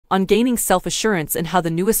on gaining self-assurance and how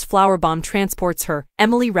the newest flower bomb transports her,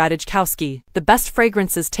 Emily Ratajkowski. The best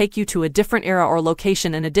fragrances take you to a different era or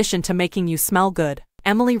location in addition to making you smell good.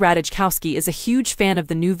 Emily Ratajkowski is a huge fan of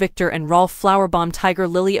the new Victor and Rolf Flower Bomb Tiger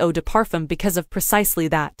Lily Eau de Parfum because of precisely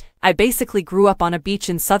that. I basically grew up on a beach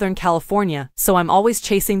in Southern California, so I'm always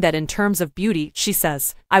chasing that in terms of beauty, she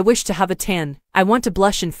says. I wish to have a tan. I want to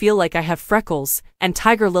blush and feel like I have freckles, and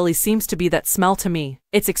Tiger Lily seems to be that smell to me.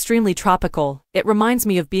 It's extremely tropical. It reminds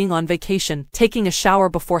me of being on vacation, taking a shower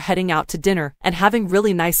before heading out to dinner, and having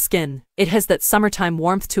really nice skin. It has that summertime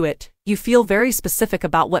warmth to it. You feel very specific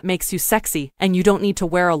about what makes you sexy, and you don't need to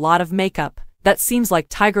wear a lot of makeup. That seems like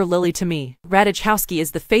Tiger Lily to me. Ratajkowski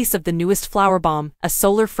is the face of the newest flower bomb, a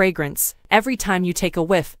solar fragrance. Every time you take a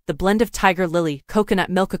whiff, the blend of Tiger Lily, coconut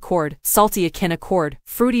milk accord, salty akin accord,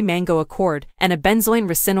 fruity mango accord, and a benzoin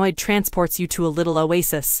ricinoid transports you to a little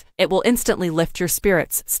oasis. It will instantly lift your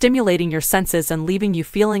spirits, stimulating your senses and leaving you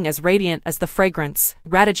feeling as radiant as the fragrance.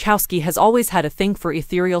 Ratajkowski has always had a thing for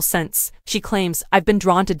ethereal scents. She claims, "I've been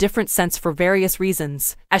drawn to different scents for various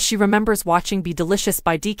reasons," as she remembers watching Be Delicious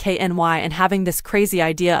by DKNY and having this crazy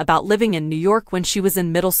idea about living in New York when she was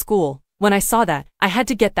in middle school. When I saw that, I had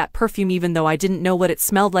to get that perfume even though I didn't know what it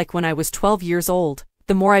smelled like when I was 12 years old.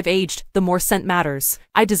 The more I've aged, the more scent matters.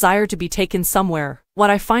 I desire to be taken somewhere.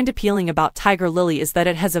 What I find appealing about Tiger Lily is that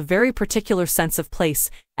it has a very particular sense of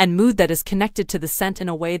place and mood that is connected to the scent in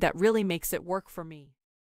a way that really makes it work for me.